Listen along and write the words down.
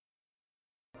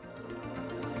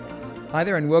Hi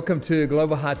there and welcome to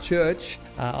Global Heart Church.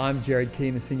 I'm Jared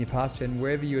Keane, the Senior Pastor, and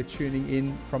wherever you are tuning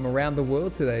in from around the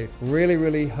world today,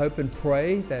 really hope and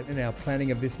pray that in our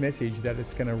planning of this message that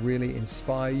it's going to really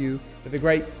inspire you for the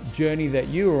great journey that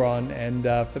you are on and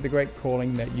for the great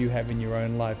calling that you have in your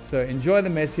own life. So enjoy the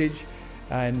message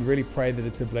and really pray that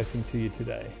it's a blessing to you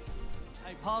today.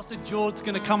 Hey, Pastor George's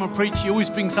going to come and preach. He always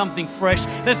brings something fresh.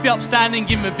 Let's be upstanding,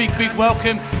 give him a big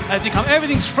welcome as he comes.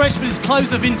 Everything's fresh, but his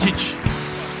clothes are vintage.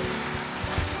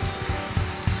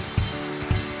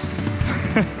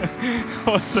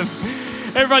 Awesome.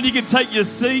 Everyone, you can take your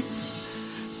seats.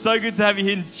 So good to have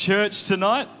you in church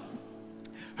tonight.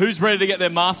 Who's ready to get their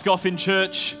mask off in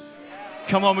church?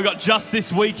 Come on, we've got just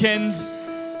this weekend.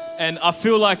 And I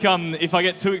feel like if I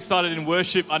get too excited in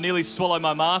worship, I nearly swallow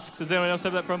my mask. Does anyone else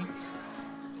have that problem?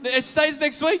 It stays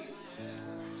next week?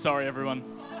 Sorry, everyone.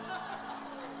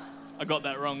 I got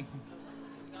that wrong.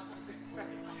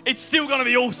 It's still going to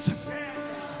be awesome.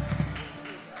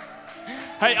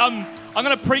 Hey, I'm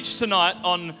going to preach tonight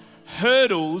on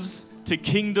hurdles to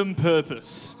kingdom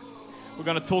purpose. We're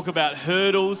going to talk about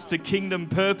hurdles to kingdom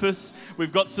purpose.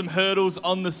 We've got some hurdles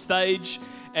on the stage,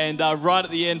 and right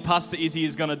at the end, Pastor Izzy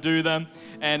is going to do them,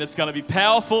 and it's going to be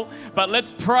powerful. But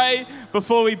let's pray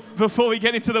before we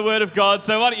get into the Word of God.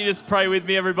 So why don't you just pray with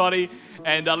me, everybody,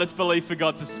 and let's believe for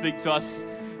God to speak to us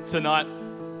tonight.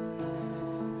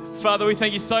 Father, we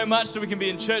thank you so much that we can be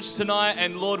in church tonight.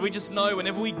 And Lord, we just know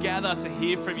whenever we gather to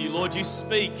hear from you, Lord, you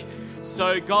speak.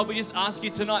 So God, we just ask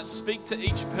you tonight, speak to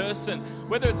each person.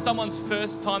 Whether it's someone's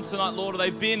first time tonight, Lord, or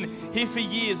they've been here for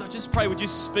years, I just pray, would you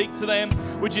speak to them?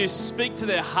 Would you speak to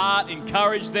their heart,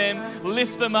 encourage them,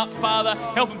 lift them up, Father,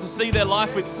 help them to see their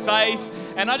life with faith.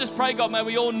 And I just pray, God, may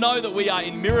we all know that we are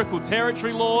in miracle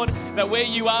territory, Lord, that where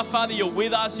you are, Father, you're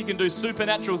with us, you can do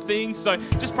supernatural things. So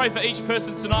just pray for each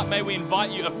person tonight. May we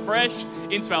invite you afresh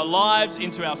into our lives,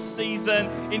 into our season,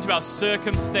 into our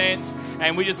circumstance.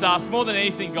 And we just ask more than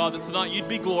anything, God, that tonight you'd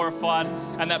be glorified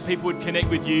and that people would connect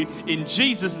with you in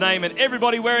Jesus' name. And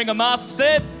everybody wearing a mask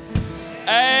said,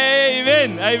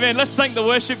 amen, amen. Let's thank the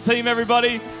worship team,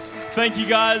 everybody. Thank you,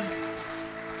 guys.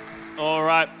 All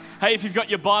right. Hey, if you've got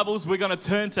your Bibles, we're going to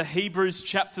turn to Hebrews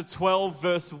chapter 12,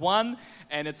 verse 1,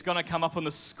 and it's going to come up on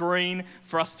the screen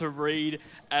for us to read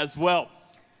as well.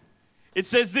 It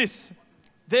says this,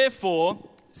 "Therefore,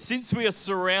 since we are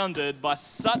surrounded by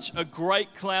such a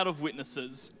great cloud of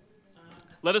witnesses,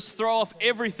 let us throw off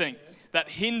everything that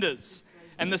hinders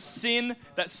and the sin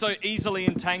that so easily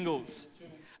entangles,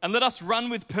 and let us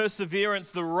run with perseverance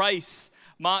the race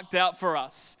marked out for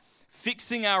us,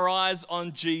 fixing our eyes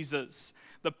on Jesus,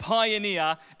 the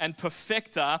pioneer and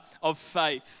perfecter of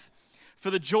faith.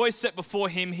 For the joy set before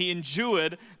him, he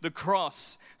endured the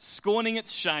cross, scorning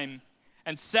its shame,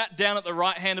 and sat down at the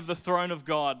right hand of the throne of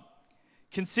God.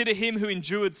 Consider him who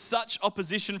endured such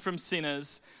opposition from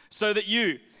sinners, so that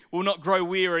you will not grow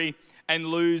weary and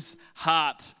lose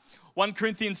heart." 1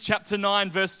 Corinthians chapter 9,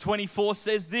 verse 24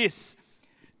 says this,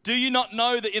 "Do you not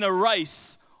know that in a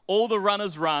race all the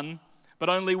runners run, but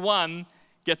only one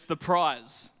gets the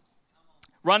prize?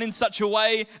 Run in such a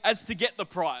way as to get the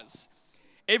prize.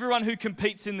 Everyone who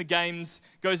competes in the games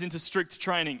goes into strict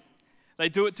training. They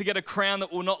do it to get a crown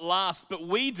that will not last, but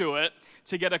we do it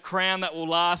to get a crown that will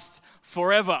last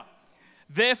forever.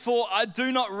 Therefore, I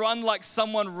do not run like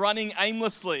someone running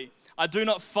aimlessly. I do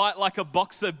not fight like a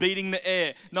boxer beating the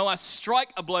air. No, I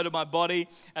strike a blow to my body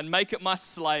and make it my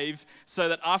slave, so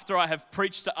that after I have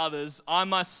preached to others, I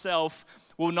myself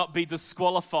will not be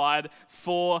disqualified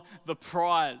for the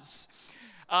prize."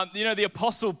 The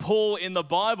Apostle Paul in the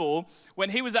Bible, when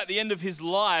he was at the end of his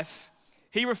life,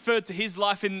 he referred to his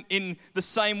life in the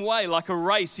same way, like a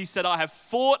race. He said, "I have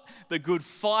fought the good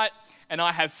fight and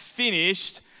I have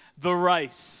finished the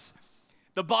race."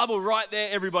 The Bible right there,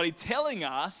 everybody, telling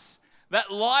us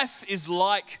that life is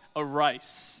like a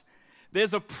race.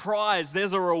 There's a prize,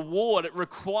 there's a reward. It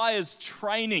requires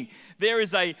training. There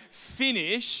is a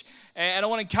finish, and I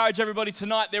want to encourage everybody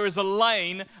tonight, there is a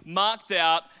lane marked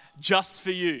out just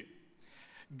for you.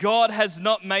 God has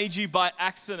not made you by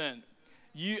accident.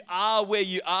 You are where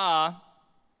you are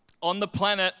on the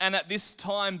planet and at this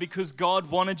time because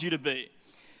God wanted you to be.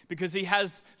 Because he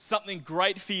has something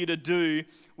great for you to do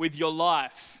with your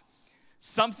life.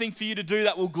 Something for you to do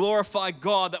that will glorify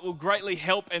God, that will greatly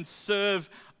help and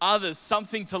serve others.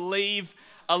 Something to leave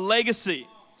a legacy.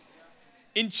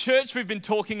 In church, we've been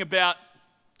talking about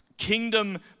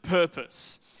kingdom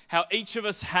purpose. How each of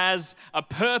us has a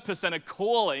purpose and a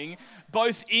calling,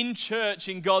 both in church,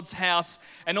 in God's house,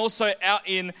 and also out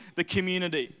in the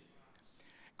community.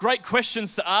 Great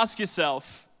questions to ask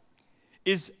yourself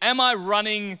is, am I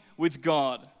running with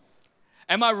God?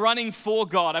 Am I running for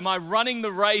God? Am I running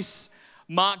the race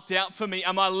marked out for me?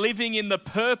 Am I living in the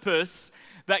purpose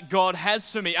that God has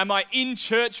for me? Am I in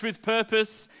church with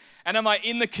purpose? And am I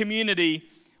in the community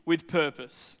with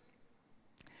purpose?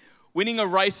 Winning a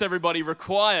race, everybody,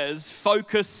 requires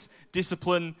focus,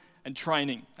 discipline, and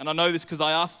training. And I know this because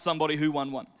I asked somebody who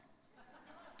won one.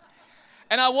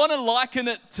 And I want to liken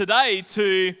it today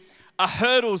to a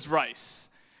hurdles race,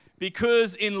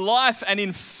 because in life and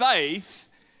in faith,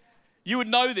 you would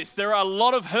know this, there are a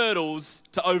lot of hurdles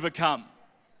to overcome.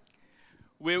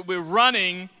 We're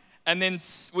running and then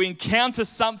we encounter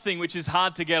something which is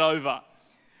hard to get over.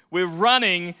 We're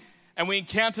running and we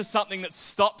encounter something that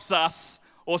stops us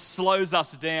or slows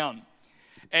us down.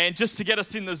 And just to get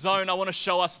us in the zone, I want to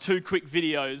show us 2 quick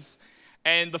videos.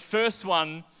 And the first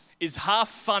one is half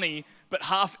funny, but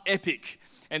half epic.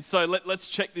 And so let's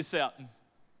check this out.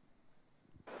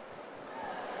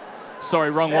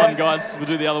 Sorry, wrong one, guys. We'll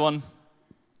do the other one.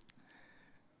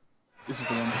 This is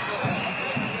the one.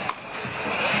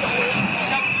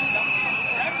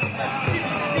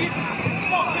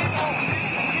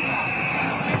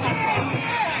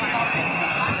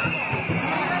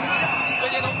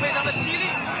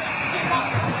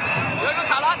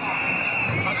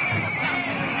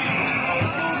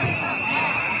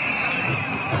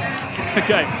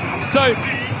 Okay, so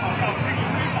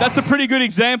that's a pretty good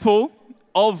example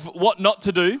of what not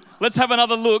to do. Let's have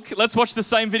another look. Let's watch the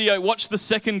same video. Watch the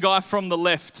second guy from the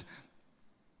left.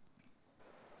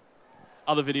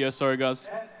 Other video, sorry guys.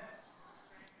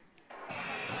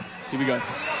 Here we go.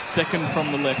 Second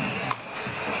from the left.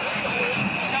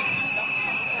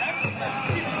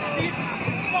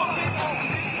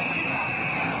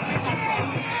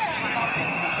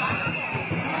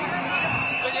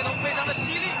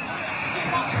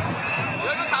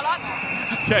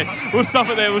 Okay, we'll stop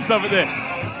it there.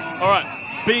 All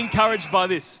right, be encouraged by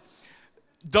this.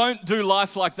 Don't do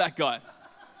life like that guy.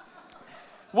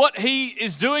 What he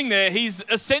is doing there, he's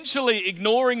essentially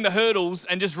ignoring the hurdles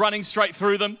and just running straight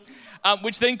through them,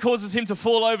 which then causes him to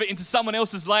fall over into someone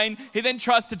else's lane. He then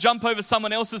tries to jump over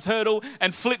someone else's hurdle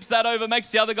and flips that over,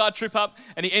 makes the other guy trip up,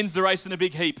 and he ends the race in a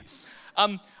big heap.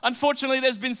 Unfortunately,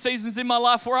 there's been seasons in my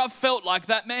life where I've felt like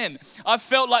that man. I've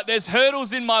felt like there's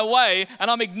hurdles in my way and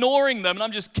I'm ignoring them and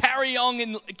I'm just carrying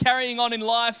on in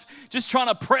life, just trying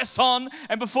to press on.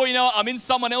 And before you know it, I'm in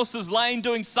someone else's lane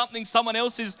doing something someone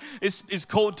else is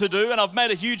called to do, and I've made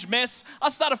a huge mess. I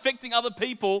start affecting other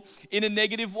people in a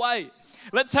negative way.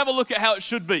 Let's have a look at how it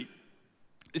should be.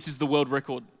 This is the world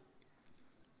record.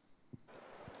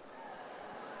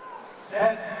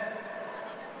 Set.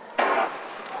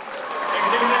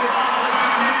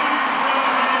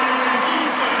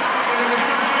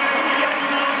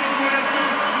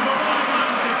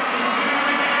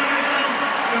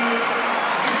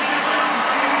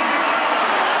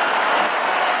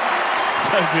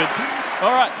 So good.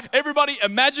 All right, everybody,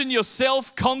 imagine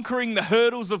yourself conquering the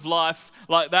hurdles of life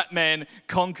like that man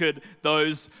conquered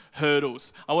those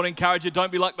hurdles. I want to encourage you,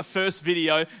 don't be like the first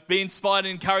video. Be inspired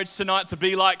and encouraged tonight to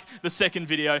be like the second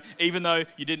video, even though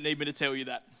you didn't need me to tell you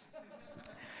that.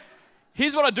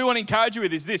 Here's what I do want to encourage you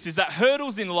with is that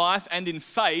hurdles in life and in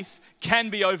faith can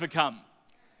be overcome.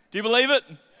 Do you believe it?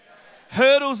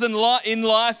 Hurdles in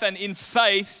life and in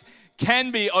faith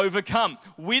can be overcome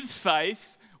with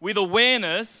faith, with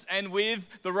awareness, and with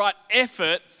the right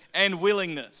effort and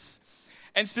willingness.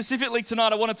 And specifically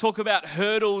tonight, I want to talk about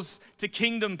hurdles to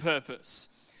kingdom purpose.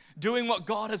 Doing what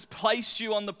God has placed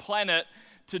you on the planet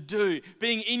to do.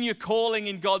 Being in your calling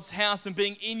in God's house and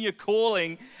being in your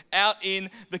calling out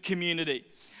in the community.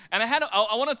 And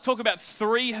I want to talk about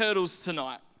 3 hurdles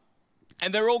tonight.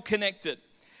 And they're all connected.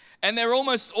 And they're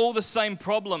almost all the same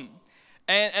problem.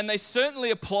 And they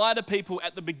certainly apply to people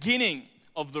at the beginning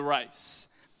of the race,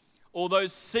 or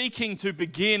those seeking to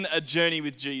begin a journey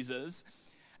with Jesus.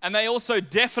 And they also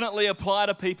definitely apply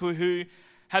to people who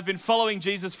have been following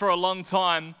Jesus for a long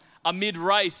time, are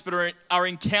mid-race, but are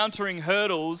encountering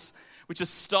hurdles which are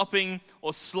stopping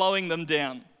or slowing them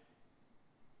down.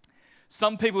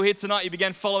 Some people here tonight, you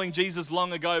began following Jesus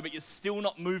long ago, but you're still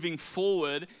not moving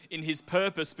forward in his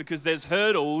purpose because there's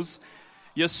hurdles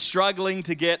you're struggling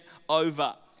to get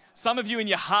over. Some of you in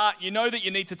your heart, you know that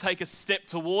you need to take a step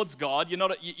towards God. You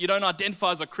don't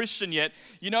identify as a Christian yet.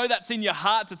 You know that's in your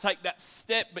heart to take that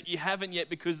step, but you haven't yet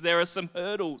because there are some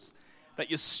hurdles that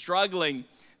you're struggling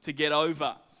to get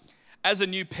over. As a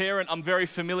new parent, I'm very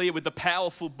familiar with the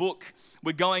powerful book,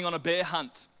 We're Going on a Bear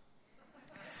Hunt.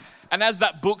 And as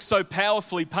that book so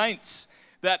powerfully paints,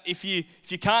 that if you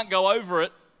can't go over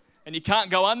it and you can't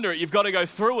go under it, you've got to go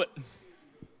through it.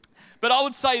 But I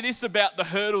would say this about the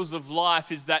hurdles of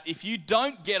life is that if you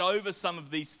don't get over some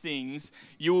of these things,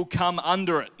 you will come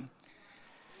under it.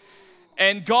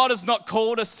 And God has not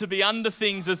called us to be under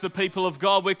things as the people of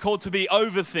God. We're called to be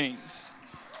over things.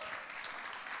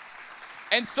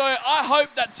 And so I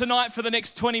hope that tonight for the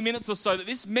next 20 minutes or so that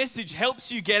this message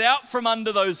helps you get out from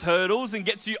under those hurdles and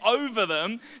gets you over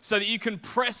them so that you can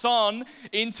press on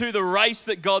into the race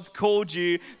that God's called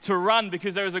you to run,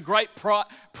 because there is a great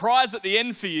prize at the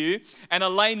end for you and a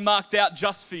lane marked out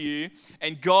just for you,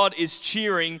 and God is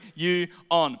cheering you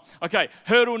on. Okay,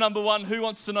 hurdle number one. Who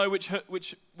wants to know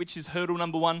which is hurdle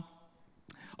number one?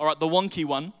 All right, the wonky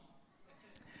one.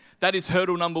 That is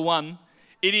hurdle number one.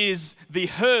 It is the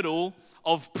hurdle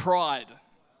of pride.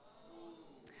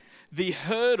 The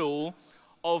hurdle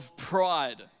of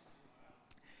pride.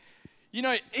 You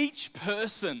know, each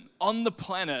person on the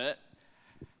planet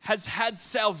has had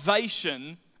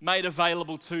salvation made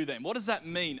available to them. What does that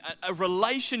mean? A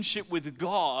relationship with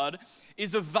God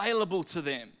is available to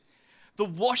them. The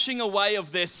washing away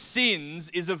of their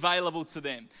sins is available to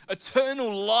them.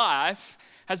 Eternal life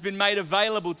has been made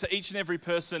available to each and every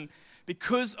person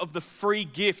because of the free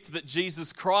gift that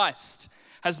Jesus Christ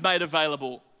has made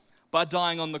available by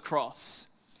dying on the cross.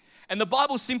 And the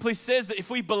Bible simply says that if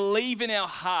we believe in our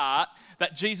heart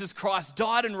that Jesus Christ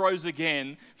died and rose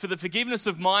again for the forgiveness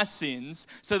of my sins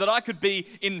so that I could be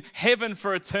in heaven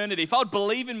for eternity, if I would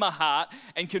believe in my heart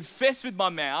and confess with my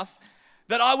mouth,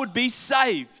 that I would be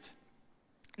saved.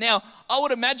 Now, I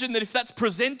would imagine that if that's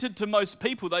presented to most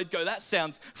people, they'd go, that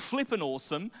sounds flippin'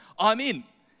 awesome, I'm in.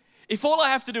 If all I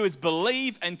have to do is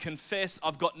believe and confess,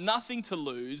 I've got nothing to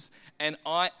lose and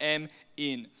I am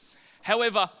in.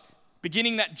 However,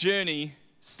 beginning that journey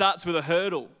starts with a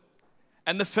hurdle.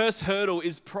 And the first hurdle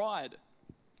is pride.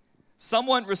 Some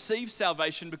won't receive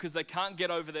salvation because they can't get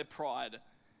over their pride.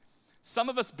 Some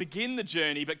of us begin the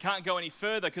journey but can't go any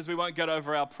further because we won't get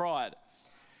over our pride.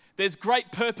 There's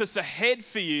great purpose ahead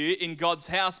for you in God's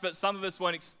house, but some of us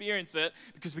won't experience it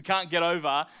because we can't get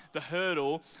over the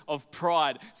hurdle of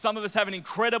pride. Some of us have an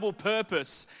incredible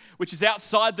purpose which is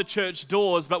outside the church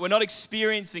doors, but we're not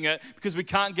experiencing it because we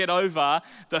can't get over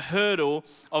the hurdle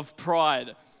of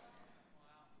pride.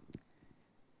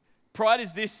 Pride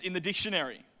is this in the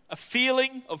dictionary: a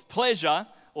feeling of pleasure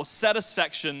or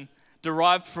satisfaction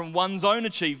derived from one's own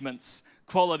achievements,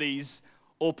 qualities,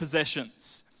 or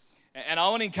possessions. And I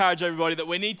want to encourage everybody that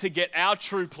we need to get our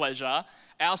true pleasure,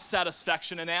 our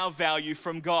satisfaction, and our value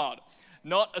from God.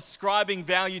 Not ascribing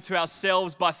value to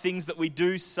ourselves by things that we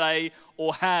do, say,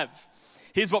 or have.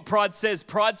 Here's what pride says.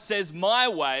 Pride says, my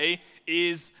way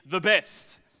is the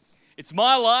best. It's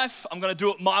my life, I'm going to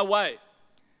do it my way.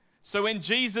 So when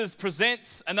Jesus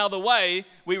presents another way,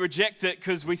 we reject it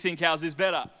because we think ours is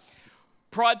better.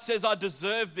 Pride says, I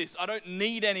deserve this. I don't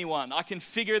need anyone. I can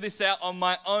figure this out on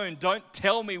my own. Don't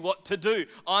tell me what to do.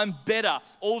 I'm better.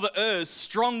 All the ers,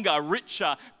 stronger,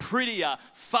 richer, prettier,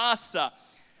 faster.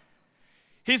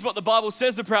 Here's what the Bible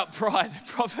says about pride.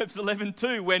 Proverbs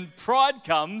 11:2. When pride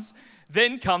comes,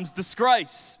 then comes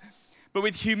disgrace. But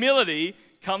with humility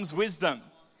comes wisdom.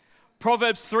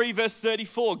 Proverbs 3 verse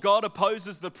 34. God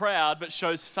opposes the proud but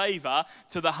shows favor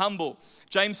to the humble.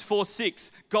 James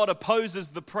 4:6, God opposes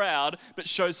the proud, but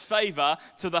shows favor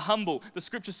to the humble. The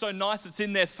scripture's so nice, it's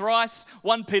in there thrice.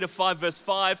 1 Peter 5 verse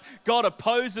 5, God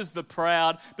opposes the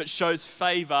proud, but shows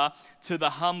favor to the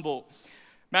humble.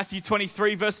 Matthew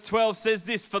 23 verse 12 says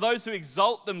this, for those who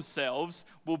exalt themselves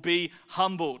will be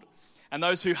humbled, and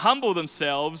those who humble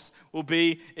themselves will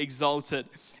be exalted.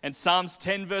 And Psalms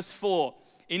 10 verse 4,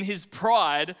 in his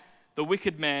pride, the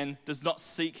wicked man does not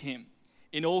seek him.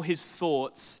 In all his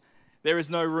thoughts, there is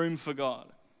no room for God.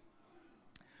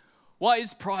 Why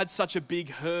is pride such a big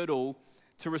hurdle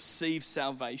to receive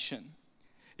salvation?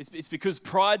 It's because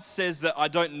pride says that I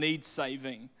don't need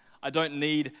saving. I don't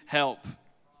need help.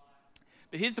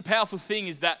 But here's the powerful thing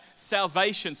is that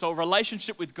salvation, so a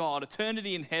relationship with God,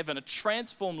 eternity in heaven, a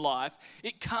transformed life,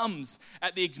 it comes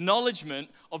at the acknowledgement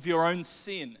of your own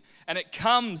sin. And it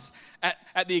comes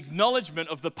at the acknowledgement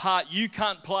of the part you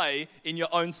can't play in your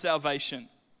own salvation.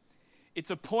 It's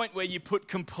a point where you put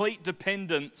complete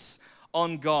dependence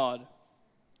on God.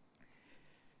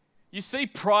 You see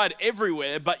pride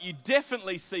everywhere, but you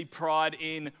definitely see pride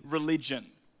in religion.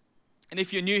 And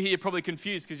if you're new here, you're probably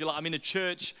confused because you're like, I'm in a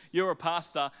church, you're a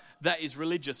pastor, that is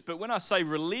religious. But when I say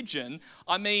religion,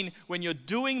 I mean when you're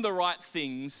doing the right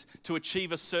things to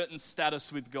achieve a certain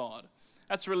status with God.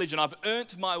 That's religion. I've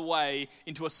earned my way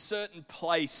into a certain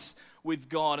place with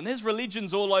God. And there's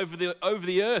religions all over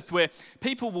the earth where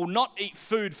people will not eat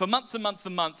food for months and months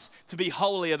and months to be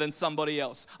holier than somebody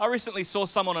else. I recently saw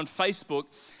someone on Facebook,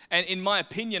 and in my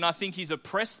opinion, I think he's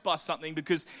oppressed by something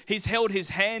because he's held his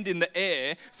hand in the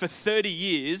air for 30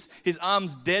 years. His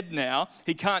arm's dead now.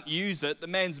 He can't use it. The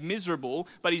man's miserable,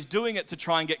 but he's doing it to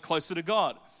try and get closer to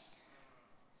God.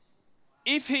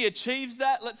 If he achieves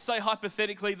that, let's say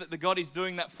hypothetically that the God he's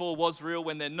doing that for was real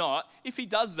when they're not. If he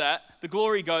does that, the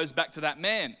glory goes back to that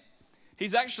man.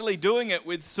 He's actually doing it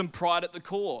with some pride at the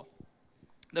core.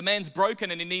 The man's broken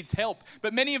and he needs help.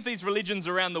 But many of these religions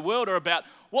around the world are about,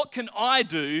 what can I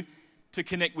do to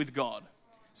connect with God?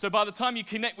 So by the time you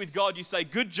connect with God, you say,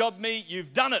 good job me,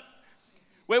 you've done it.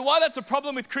 Why that's a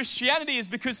problem with Christianity is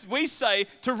because we say,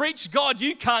 to reach God,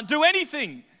 you can't do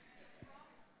anything.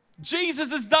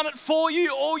 Jesus has done it for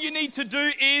you. All you need to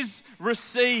do is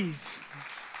receive.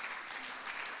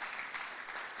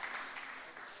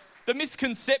 The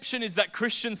misconception is that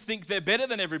Christians think they're better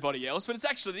than everybody else, but it's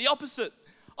actually the opposite.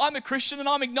 I'm a Christian and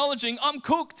I'm acknowledging I'm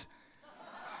cooked.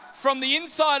 From the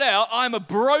inside out, I'm a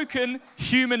broken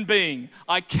human being.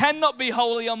 I cannot be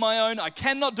holy on my own. I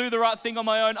cannot do the right thing on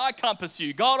my own. I can't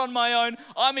pursue God on my own.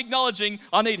 I'm acknowledging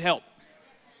I need help.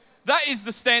 That is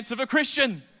the stance of a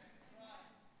Christian.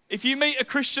 If you meet a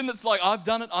Christian that's like, I've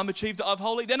done it, I'm achieved it, I'm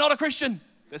holy, they're not a Christian.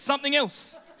 There's something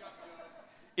else.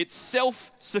 It's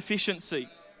self-sufficiency.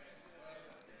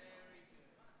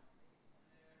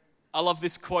 I love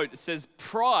this quote. It says,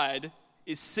 pride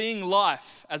is seeing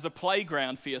life as a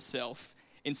playground for yourself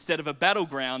instead of a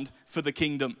battleground for the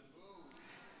kingdom.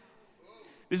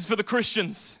 This is for the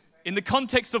Christians. In the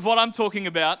context of what I'm talking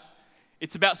about,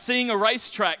 it's about seeing a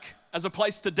racetrack as a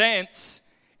place to dance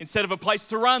instead of a place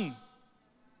to run.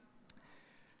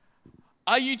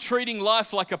 Are you treating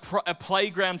life like a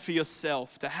playground for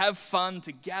yourself, to have fun,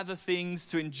 to gather things,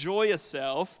 to enjoy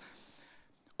yourself?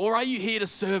 Or are you here to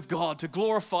serve God, to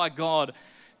glorify God,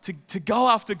 to go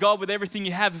after God with everything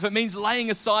you have? If it means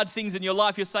laying aside things in your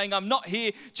life, you're saying, I'm not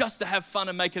here just to have fun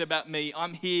and make it about me.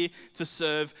 I'm here to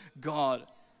serve God.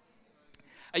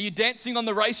 Are you dancing on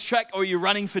the racetrack or are you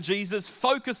running for Jesus?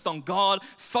 Focused on God,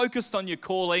 focused on your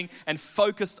calling, and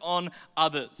focused on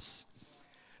others.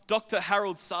 Dr.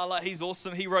 Harold Sala, he's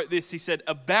awesome. He wrote this. He said,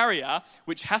 a barrier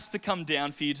which has to come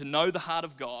down for you to know the heart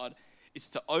of God is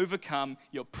to overcome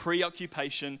your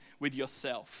preoccupation with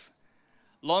yourself.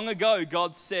 Long ago,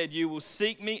 God said, you will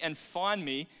seek me and find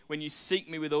me when you seek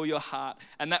me with all your heart.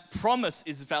 And that promise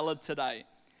is valid today.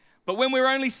 But when we're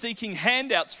only seeking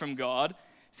handouts from God,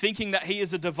 thinking that he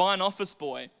is a divine office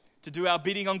boy to do our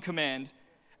bidding on command,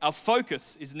 our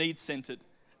focus is need-centered,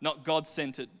 not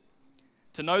God-centered.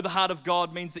 To know the heart of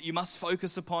God means that you must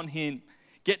focus upon him,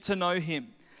 get to know him,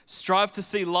 strive to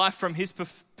see life from his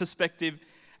perspective,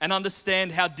 and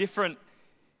understand how different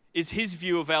is his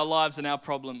view of our lives and our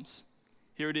problems.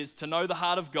 Here it is. To know the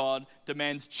heart of God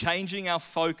demands changing our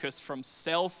focus from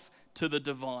self to the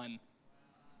divine.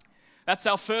 That's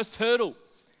our first hurdle.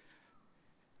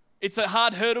 It's a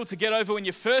hard hurdle to get over when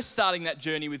you're first starting that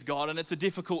journey with God, and it's a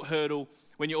difficult hurdle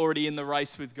when you're already in the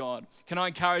race with God. Can I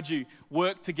encourage you,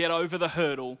 work to get over the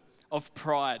hurdle of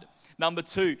pride. Number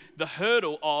 2, the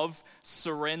hurdle of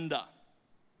surrender.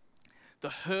 The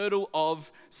hurdle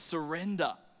of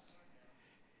surrender.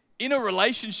 In a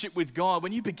relationship with God,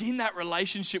 when you begin that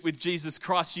relationship with Jesus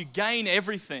Christ, you gain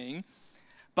everything,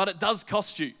 but it does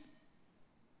cost you.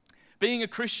 Being a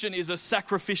Christian is a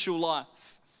sacrificial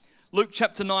life. Luke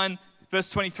chapter 9,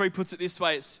 verse 23 puts it this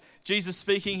way. It's Jesus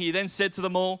speaking. He then said to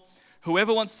them all,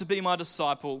 whoever wants to be my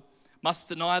disciple must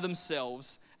deny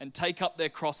themselves and take up their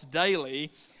cross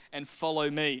daily and follow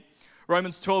me.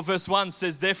 Romans 12 verse 1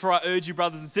 says, therefore I urge you,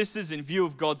 brothers and sisters, in view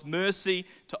of God's mercy,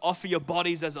 to offer your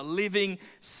bodies as a living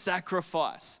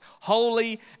sacrifice,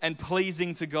 holy and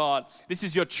pleasing to God. This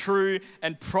is your true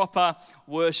and proper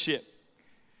worship.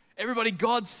 Everybody,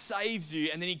 God saves you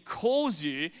and then he calls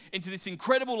you into this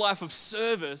incredible life of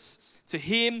service to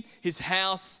him, his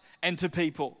house, and to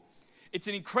people. It's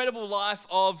an incredible life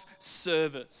of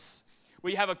service.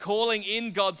 We have a calling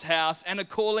in God's house and a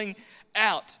calling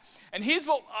out. And here's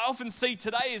what I often see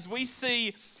today is we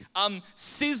see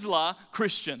Sizzler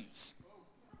Christians.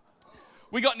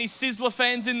 We got any Sizzler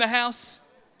fans in the house?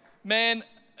 Man,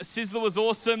 Sizzler was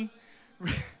awesome.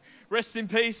 Rest in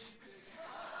peace.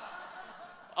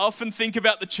 I often think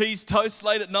about the cheese toast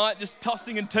late at night, just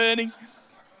tossing and turning.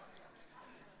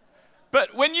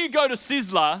 But when you go to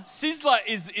Sizzler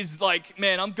is like,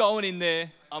 man, I'm going in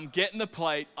there, I'm getting a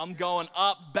plate, I'm going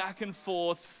up, back and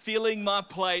forth, filling my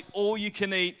plate, all you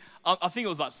can eat. I think it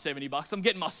was like $70. I'm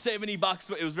getting my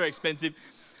 $70, it was very expensive.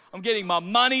 I'm getting my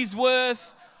money's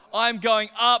worth. I'm going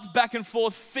up, back and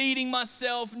forth, feeding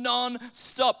myself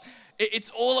non-stop. It's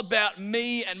all about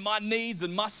me and my needs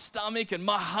and my stomach and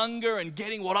my hunger and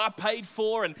getting what I paid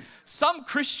for. And some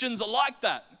Christians are like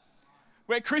that,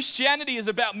 where Christianity is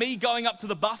about me going up to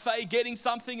the buffet, getting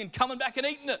something and coming back and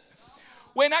eating it.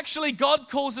 When actually God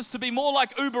calls us to be more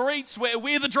like Uber Eats, where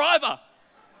we're the driver,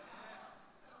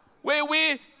 where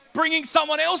we're bringing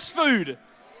someone else food.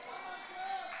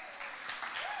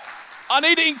 I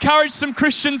need to encourage some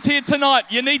Christians here tonight.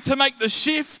 You need to make the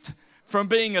shift from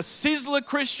being a Sizzler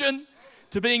Christian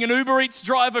to being an Uber Eats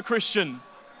driver Christian,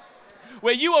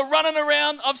 where you are running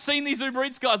around. I've seen these Uber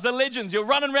Eats guys, they're legends. You're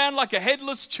running around like a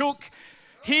headless chook,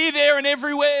 here, there, and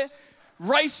everywhere,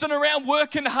 racing around,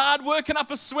 working hard, working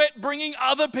up a sweat, bringing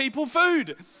other people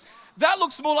food. That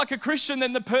looks more like a Christian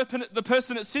than the person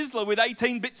at Sizzler with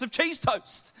 18 bits of cheese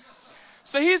toast.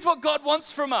 So here's what God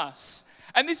wants from us.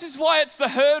 And this is why it's the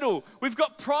hurdle. We've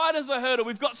got pride as a hurdle.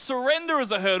 We've got surrender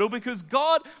as a hurdle, because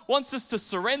God wants us to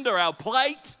surrender our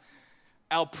plate,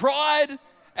 our pride,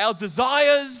 our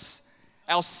desires,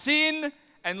 our sin,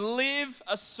 and live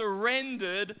a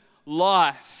surrendered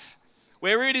life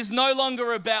where it is no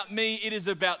longer about me, it is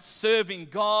about serving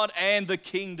God and the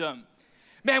kingdom.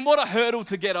 Man, what a hurdle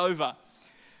to get over.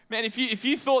 Man, if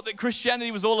you thought that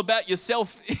Christianity was all about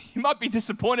yourself, you might be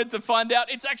disappointed to find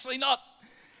out it's actually not.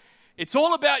 It's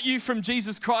all about you from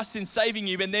Jesus Christ in saving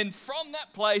you. And then from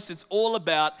that place, it's all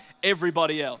about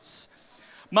everybody else.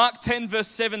 Mark 10 verse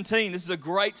 17, this is a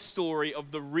great story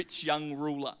of the rich young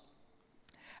ruler.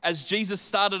 As Jesus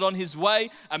started on his way,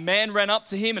 a man ran up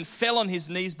to him and fell on his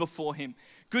knees before him.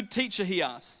 Good teacher, he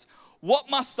asked, what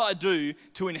must I do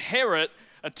to inherit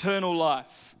eternal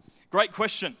life? Great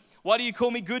question. Why do you call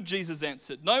me good? Jesus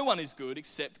answered. No one is good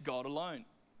except God alone.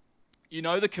 You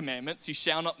know the commandments. You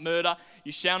shall not murder.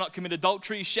 You shall not commit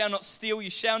adultery. You shall not steal. You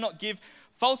shall not give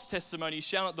false testimony. You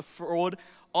shall not defraud.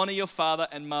 Honor your father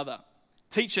and mother.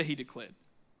 Teacher, he declared,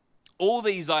 all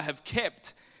these I have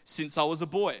kept since I was a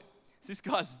boy. This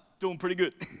guy's doing pretty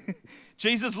good.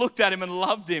 Jesus looked at him and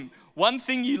loved him. One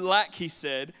thing you lack, he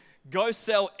said, go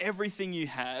sell everything you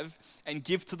have and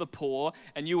give to the poor,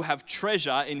 and you will have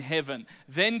treasure in heaven.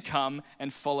 Then come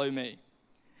and follow me.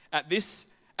 At this,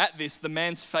 the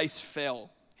man's face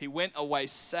fell. He went away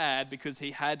sad because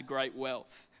he had great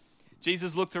wealth.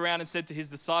 Jesus looked around and said to his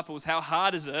disciples, how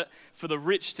hard is it for the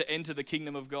rich to enter the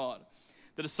kingdom of God?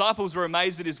 The disciples were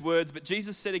amazed at his words, but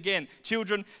Jesus said again,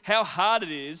 children, how hard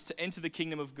it is to enter the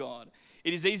kingdom of God.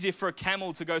 It is easier for a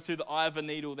camel to go through the eye of a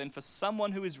needle than for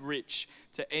someone who is rich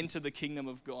to enter the kingdom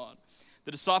of God.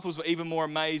 The disciples were even more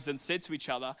amazed and said to each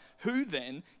other, who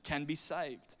then can be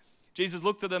saved? Jesus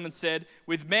looked at them and said,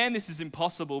 with man this is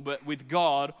impossible, but with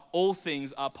God all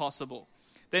things are possible.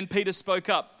 Then Peter spoke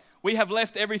up, we have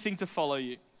left everything to follow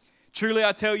you. Truly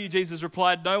I tell you, Jesus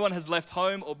replied, no one has left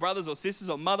home or brothers or sisters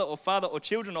or mother or father or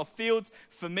children or fields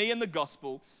for me and the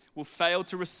gospel will fail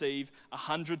to receive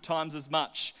 100 times as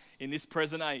much in this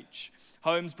present age.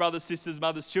 Homes, brothers, sisters,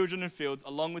 mothers, children and fields,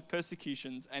 along with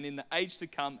persecutions, and in the age to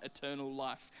come, eternal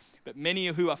life. But many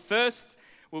who are first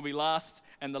will be last,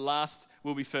 and the last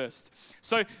will be first.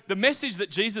 So the message that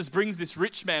Jesus brings this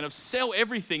rich man of sell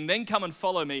everything, then come and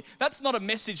follow me, that's not a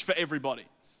message for everybody.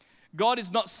 God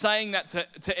is not saying that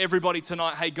to everybody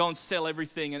tonight, hey, go and sell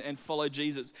everything and follow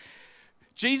Jesus.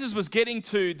 Jesus was getting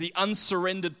to the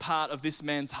unsurrendered part of this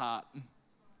man's heart.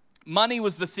 Money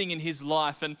was the thing in his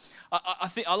life, and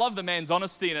I love the man's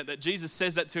honesty in it, that Jesus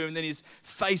says that to him and then his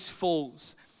face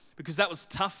falls because that was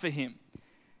tough for him.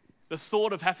 The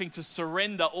thought of having to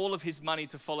surrender all of his money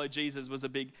to follow Jesus was a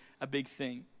big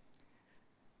thing.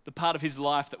 The part of his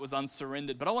life that was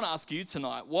unsurrendered. But I want to ask you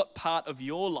tonight, what part of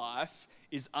your life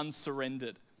is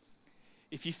unsurrendered?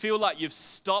 If you feel like you've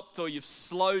stopped or you've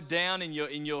slowed down in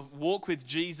your walk with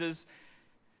Jesus,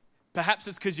 perhaps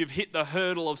it's because you've hit the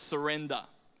hurdle of surrender.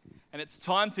 And it's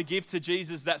time to give to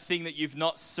Jesus that thing that you've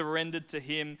not surrendered to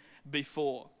him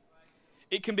before.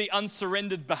 It can be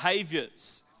unsurrendered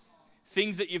behaviors,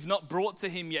 things that you've not brought to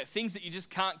him yet, things that you just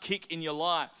can't kick in your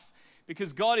life.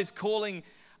 Because God is calling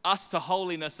us to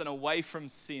holiness and away from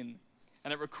sin.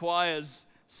 And it requires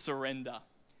surrender.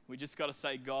 We just got to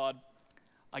say, God,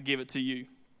 I give it to you.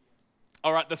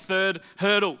 All right, the third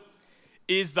hurdle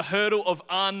is the hurdle of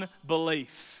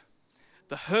unbelief.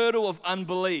 The hurdle of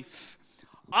unbelief.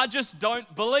 I just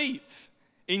don't believe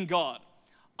in God.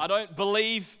 I don't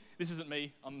believe, this isn't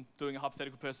me, I'm doing a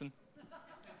hypothetical person.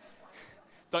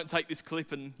 Don't take this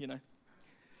clip and,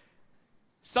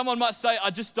 Someone might say,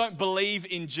 I just don't believe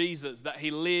in Jesus, that he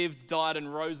lived, died,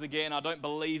 and rose again. I don't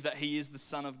believe that he is the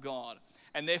Son of God.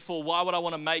 And therefore, why would I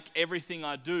want to make everything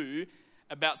I do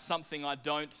about something I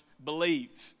don't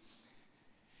believe?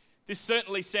 This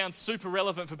certainly sounds super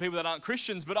relevant for people that aren't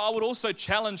Christians, but I would also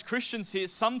challenge Christians here.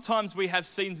 Sometimes we have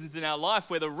seasons in our life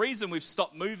where the reason we've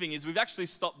stopped moving is we've actually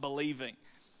stopped believing.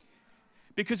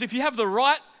 Because if you have the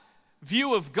right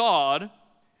view of God,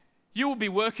 you will be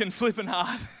working flipping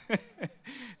hard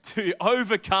to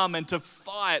overcome and to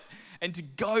fight and to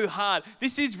go hard.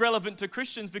 This is relevant to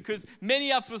Christians because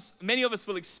many of us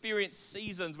will experience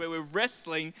seasons where we're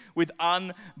wrestling with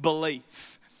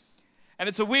unbelief. And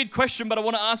it's a weird question, but I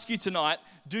want to ask you tonight,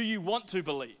 do you want to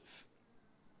believe?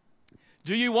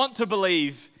 Do you want to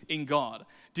believe in God?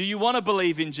 Do you want to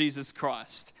believe in Jesus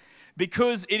Christ?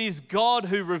 Because it is God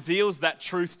who reveals that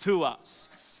truth to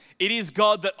us. It is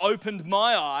God that opened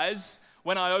my eyes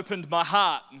when I opened my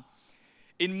heart.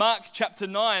 In Mark chapter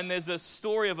 9, there's a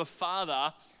story of a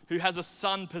father who has a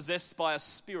son possessed by a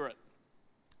spirit.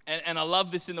 And I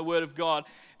love this in the Word of God.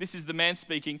 This is the man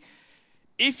speaking.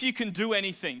 If you can do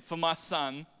anything for my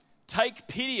son, take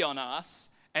pity on us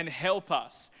and help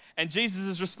us. And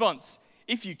Jesus' response,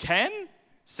 if you can,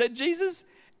 said Jesus,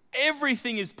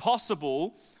 everything is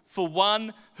possible for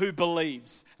one who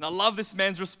believes. And I love this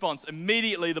man's response.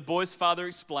 Immediately the boy's father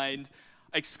exclaimed,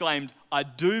 I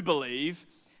do believe,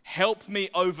 help me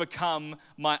overcome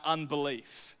my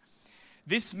unbelief.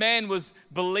 This man was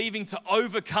believing to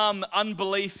overcome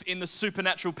unbelief in the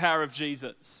supernatural power of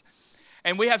Jesus.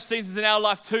 And we have seasons in our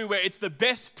life too where it's the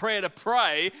best prayer to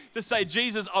pray to say,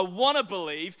 Jesus, I want to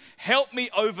believe, help me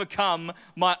overcome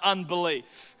my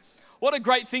unbelief. What a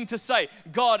great thing to say.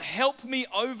 God, help me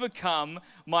overcome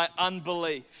my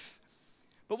unbelief.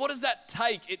 But what does that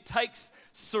take? It takes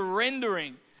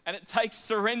surrendering, and it takes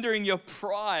surrendering your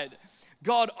pride.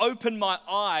 God, open my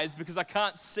eyes because I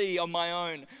can't see on my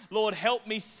own. Lord, help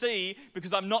me see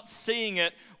because I'm not seeing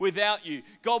it without you.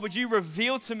 God, would you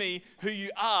reveal to me who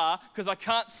you are because I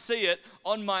can't see it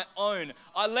on my own.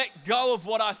 I let go of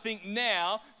what I think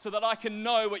now so that I can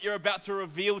know what you're about to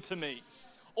reveal to me.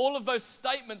 All of those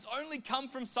statements only come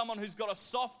from someone who's got a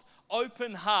soft,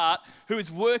 open heart, who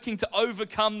is working to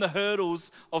overcome the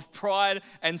hurdles of pride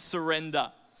and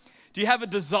surrender. Do you have a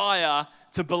desire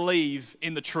to believe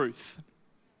in the truth?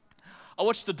 I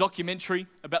watched a documentary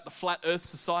about the Flat Earth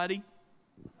Society.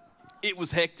 It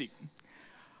was hectic.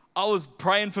 I was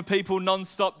praying for people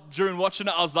nonstop during watching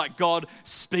it. I was like, God,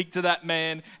 speak to that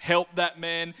man, help that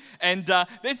man. And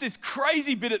there's this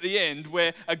crazy bit at the end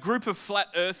where a group of Flat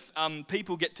Earth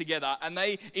people get together and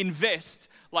they invest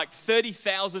like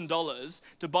 $30,000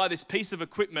 to buy this piece of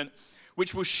equipment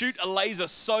which will shoot a laser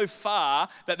so far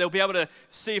that they'll be able to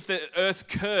see if the Earth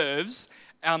curves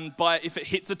if it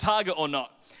hits a target or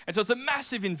not. And so it's a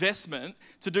massive investment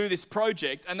to do this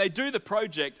project, and they do the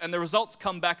project, and the results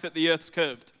come back that the Earth's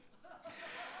curved.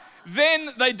 Then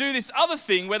they do this other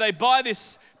thing where they buy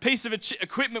this piece of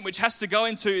equipment which has to go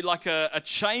into like a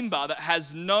chamber that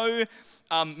has no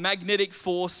magnetic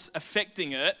force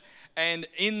affecting it, and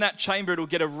in that chamber it'll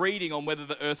get a reading on whether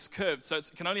the Earth's curved. So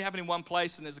it can only happen in one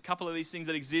place, and there's a couple of these things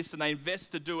that exist, and they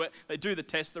invest to do it. They do the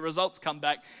test, the results come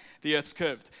back, the Earth's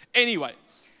curved. Anyway.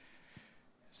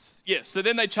 Yeah, so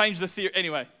then they change the theory.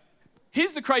 Anyway,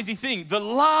 here's the crazy thing. The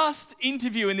last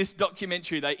interview in this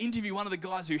documentary, they interview one of the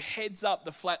guys who heads up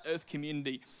the Flat Earth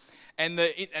community. And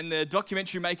the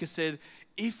documentary maker said,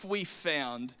 if we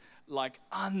found like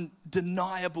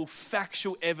undeniable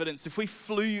factual evidence, if we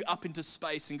flew you up into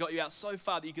space and got you out so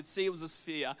far that you could see it was a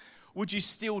sphere, would you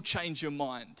still change your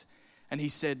mind? And he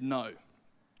said, no,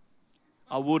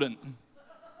 I wouldn't.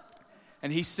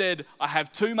 And he said, I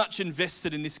have too much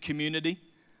invested in this community.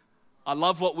 I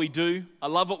love what we do. I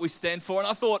love what we stand for. And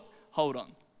I thought, hold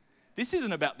on, this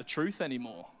isn't about the truth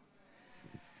anymore.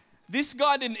 This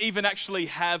guy didn't even actually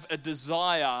have a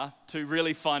desire to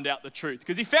really find out the truth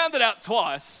because he found it out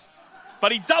twice,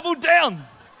 but he doubled down.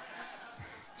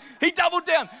 He doubled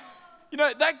down. You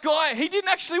know, that guy, he didn't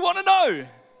actually want to know.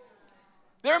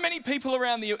 There are many people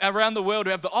around the world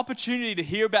who have the opportunity to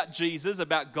hear about Jesus,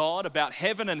 about God, about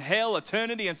heaven and hell,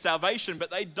 eternity and salvation, but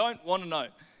they don't want to know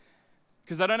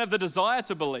because they don't have the desire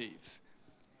to believe.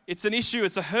 It's an issue,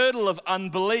 it's a hurdle of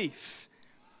unbelief.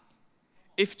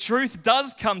 If truth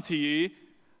does come to you,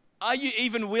 are you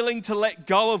even willing to let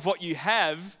go of what you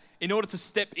have in order to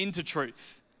step into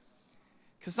truth?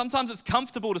 Because sometimes it's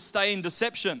comfortable to stay in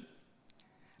deception.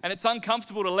 And it's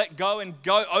uncomfortable to let go and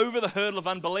go over the hurdle of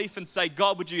unbelief and say,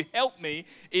 God, would you help me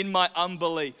in my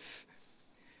unbelief?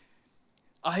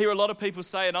 I hear a lot of people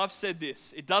say, and I've said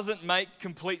this, it doesn't make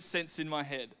complete sense in my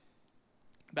head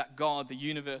about God, the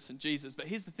universe, and Jesus. But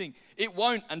here's the thing, it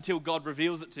won't until God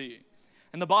reveals it to you.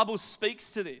 And the Bible speaks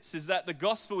to this, is that the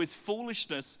gospel is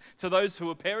foolishness to those who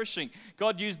are perishing.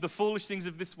 God used the foolish things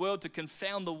of this world to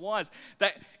confound the wise.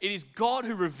 That it is God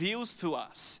who reveals to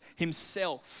us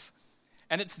himself.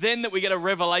 And it's then that we get a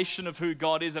revelation of who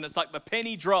God is. And it's like the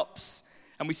penny drops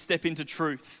and we step into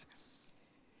truth.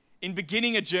 In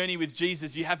beginning a journey with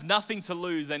Jesus, you have nothing to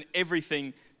lose and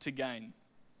everything to gain.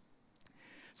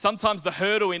 Sometimes the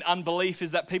hurdle in unbelief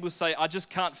is that people say, I just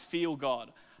can't feel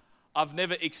God. I've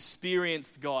never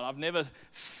experienced God. I've never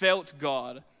felt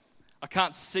God. I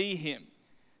can't see him.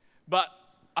 But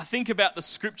I think about the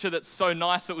scripture that's so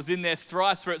nice that was in there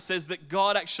thrice, where it says that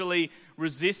God actually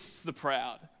resists the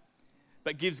proud,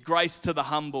 but gives grace to the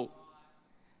humble.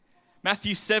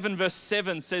 Matthew 7 verse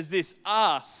 7 says this,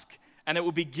 ask and it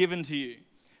will be given to you.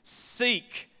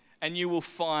 Seek and you will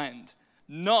find.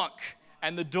 Knock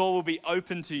and the door will be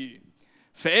open to you.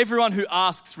 For everyone who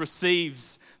asks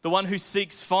receives, the one who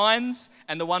seeks finds,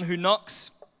 and the one who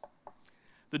knocks,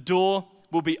 the door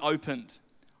will be opened.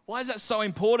 Why is that so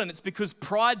important? It's because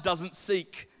pride doesn't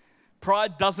seek.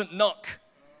 Pride doesn't knock.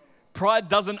 Pride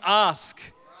doesn't ask.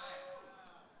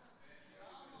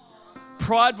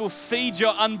 Pride will feed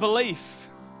your unbelief.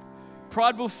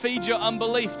 Pride will feed your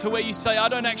unbelief to where you say, I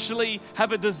don't actually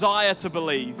have a desire to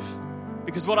believe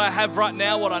because what I have right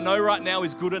now, what I know right now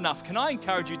is good enough. Can I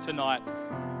encourage you tonight?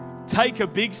 Take a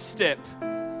big step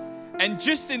and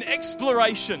just in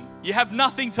exploration, you have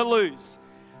nothing to lose.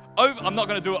 I'm not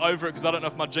going to do it over it because I don't know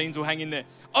if my jeans will hang in there.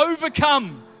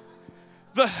 Overcome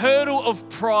the hurdle of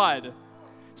pride.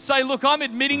 Say, look, I'm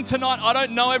admitting tonight I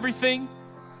don't know everything.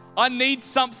 I need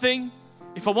something.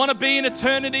 If I want to be in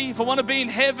eternity, if I want to be in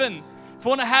heaven, if I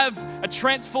want to have a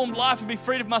transformed life and be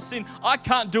freed of my sin, I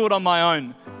can't do it on my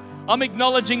own. I'm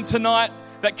acknowledging tonight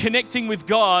that connecting with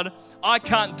God, I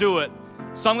can't do it.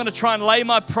 So I'm going to try and lay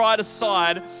my pride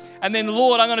aside. And then,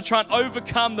 Lord, I'm going to try and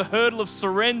overcome the hurdle of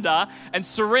surrender and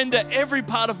surrender every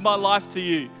part of my life to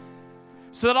you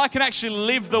so that I can actually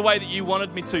live the way that you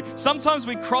wanted me to. Sometimes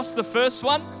we cross the first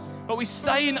one, but we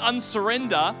stay in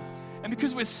unsurrender. And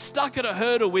because we're stuck at a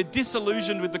hurdle, we're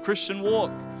disillusioned with the Christian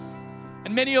walk.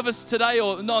 And many of us today,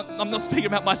 I'm not speaking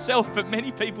about myself, but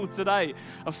many people today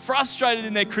are frustrated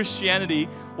in their Christianity,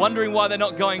 wondering why they're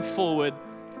not going forward.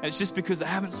 And it's just because they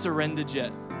haven't surrendered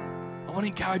yet. I want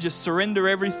to encourage you, surrender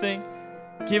everything,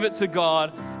 give it to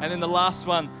God. And then the last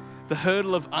one, the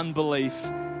hurdle of unbelief.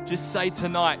 Just say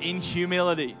tonight, in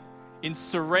humility, in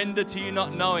surrender to you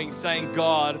not knowing, saying,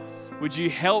 God, would you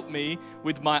help me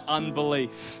with my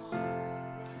unbelief?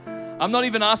 I'm not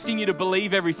even asking you to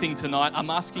believe everything tonight.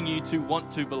 I'm asking you to want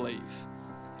to believe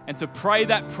and to pray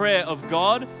that prayer of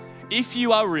God, if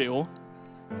you are real,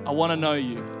 I want to know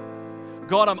you.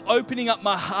 God, I'm opening up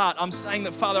my heart. I'm saying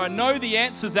that, Father, I know the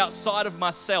answers outside of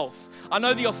myself. I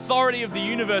know the authority of the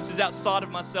universe is outside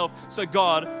of myself. So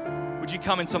God, would you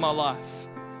come into my life?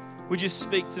 Would you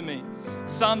speak to me?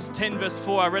 Psalms 10 verse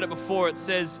 4, I read it before. It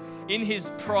says, in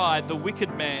his pride, the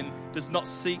wicked man does not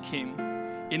seek him.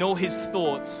 In all his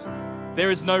thoughts,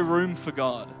 there is no room for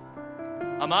God.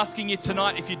 I'm asking you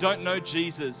tonight, if you don't know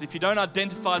Jesus, if you don't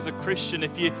identify as a Christian,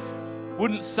 if you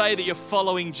wouldn't say that you're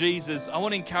following Jesus, I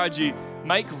want to encourage you,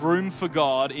 make room for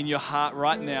God in your heart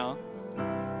right now.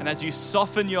 And as you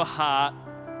soften your heart,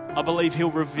 I believe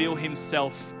he'll reveal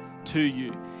himself to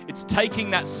you. It's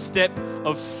taking that step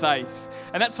of faith.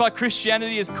 And that's why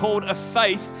Christianity is called a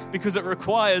faith, because it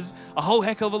requires a whole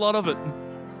heck of a lot of it.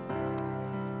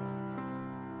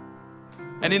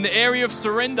 And in the area of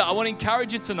surrender, I want to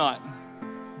encourage you tonight.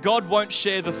 God won't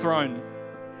share the throne.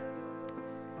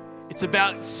 It's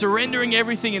about surrendering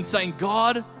everything and saying,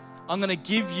 God, I'm going to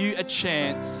give you a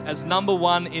chance as number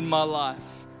one in my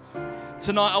life.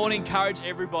 Tonight, I want to encourage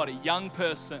everybody, young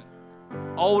person,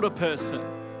 older person,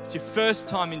 if it's your first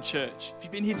time in church, if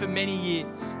you've been here for many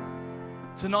years,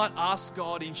 tonight ask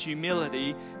God in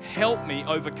humility, help me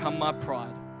overcome my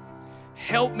pride.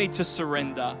 Help me to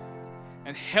surrender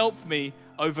and help me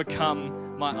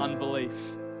overcome my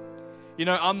unbelief. You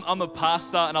know, I'm a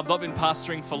pastor and I've not been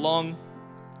pastoring for long,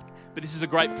 but this is a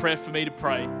great prayer for me to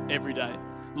pray every day.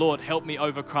 Lord, help me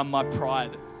overcome my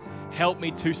pride. Help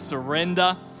me to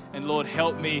surrender, and Lord,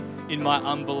 help me in my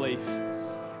unbelief.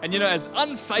 And you know, as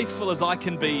unfaithful as I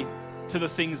can be to the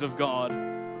things of God,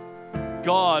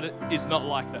 God is not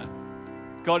like that.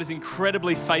 God is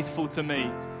incredibly faithful to me.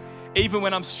 Even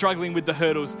when I'm struggling with the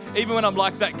hurdles, even when I'm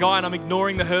like that guy and I'm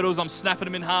ignoring the hurdles, I'm snapping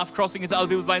them in half, crossing into other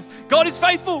people's lanes, God is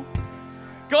faithful.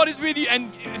 God is with you,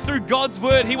 and through God's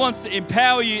word, he wants to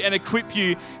empower you and equip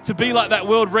you to be like that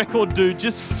world record dude,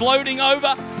 just floating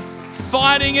over,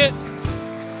 fighting it.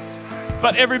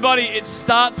 But everybody, it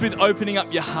starts with opening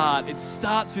up your heart. It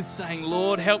starts with saying,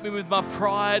 Lord, help me with my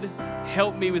pride.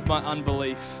 help me with my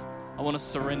unbelief. I want to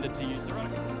surrender to you,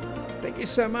 Serena. Thank you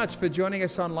so much for joining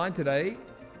us online today.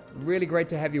 Really great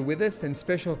to have you with us, and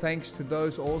special thanks to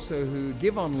those also who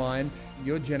give online.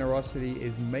 Your generosity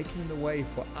is making the way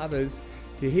for others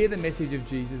to hear the message of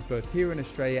Jesus both here in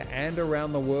Australia and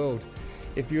around the world.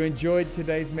 If you enjoyed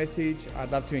today's message,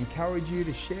 I'd love to encourage you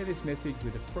to share this message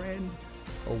with a friend,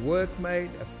 a workmate,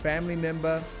 a family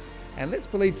member, and let's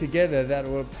believe together that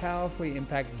it will powerfully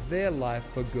impact their life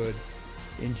for good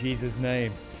in Jesus'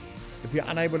 name. If you're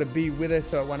unable to be with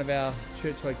us at one of our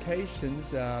church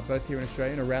locations, both here in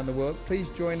Australia and around the world, please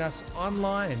join us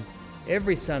online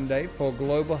every Sunday for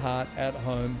Global Heart at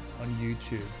Home on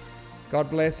YouTube. God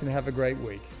bless and have a great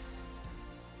week.